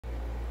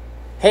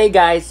Hey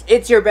guys,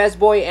 it's your best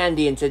boy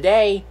Andy, and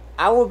today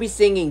I will be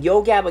singing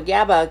Yo Gabba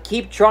Gabba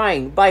Keep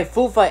Trying by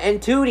Foofa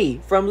and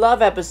Toodee from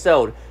Love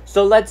episode.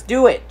 So let's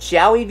do it,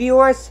 shall we,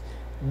 viewers?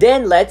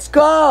 Then let's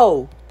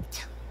go!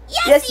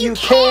 Yes, you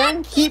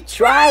can! Keep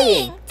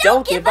trying!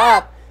 Don't give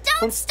up!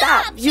 Don't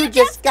stop! You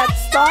just got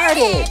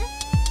started!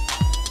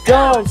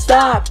 Don't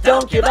stop,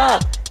 don't give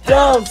up!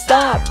 Don't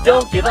stop,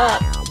 don't give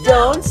up!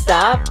 Don't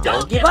stop,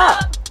 don't give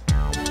up!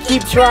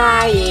 Keep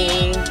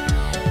trying!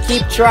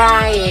 Keep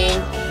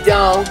trying!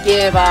 Don't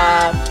give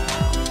up!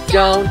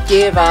 Don't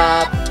give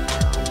up!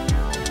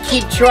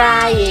 Keep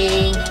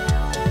trying!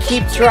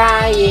 Keep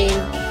trying!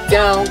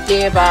 Don't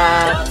give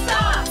up!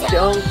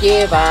 Don't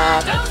give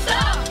up!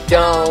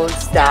 Don't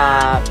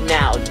stop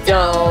now!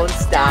 Don't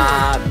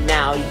stop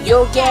now!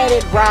 You'll get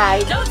it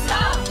right!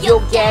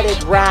 You'll get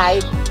it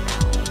right!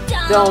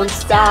 Don't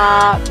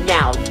stop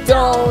now!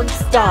 Don't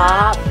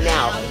stop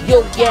now!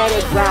 You'll get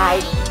it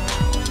right!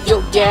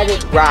 You'll get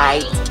it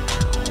right!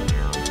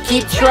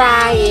 Keep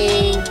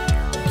trying!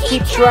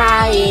 Keep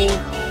trying!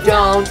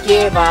 Don't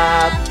give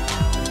up!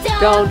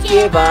 Don't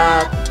give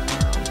up!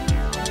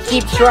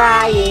 Keep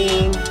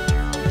trying!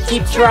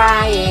 Keep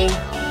trying!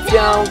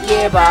 Don't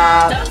give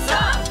up!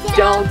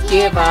 Don't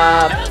give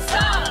up!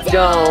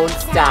 Don't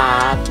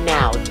stop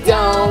now!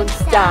 Don't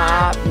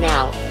stop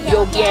now!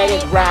 You'll get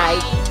it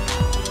right!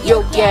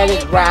 You'll get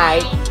it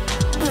right!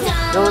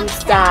 Don't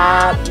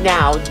stop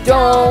now!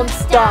 Don't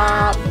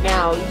stop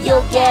now!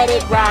 You'll get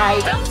it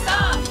right!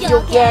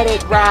 You'll get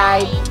it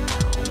right!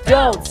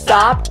 Don't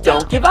stop!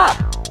 Don't give up!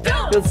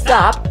 Don't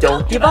stop!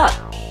 Don't give up!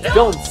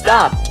 Don't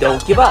stop!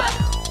 Don't give up!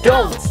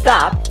 Don't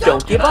stop!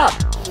 Don't give up!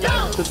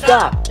 Don't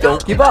stop!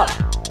 Don't give up!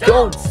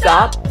 Don't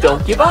stop!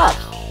 Don't give up!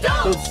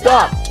 Don't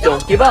stop!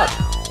 Don't give up!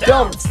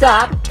 Don't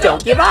stop!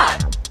 Don't give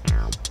up!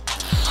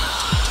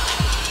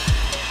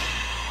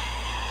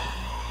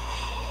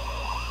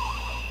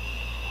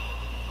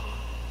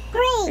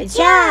 Great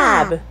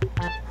job!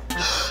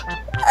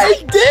 I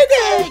did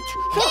it!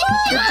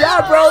 Good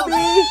job,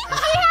 Roby!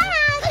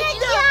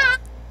 Good job!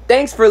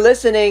 Thanks for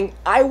listening.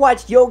 I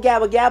watched Yo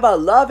Gabba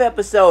Gabba Love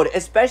episode,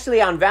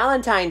 especially on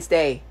Valentine's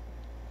Day.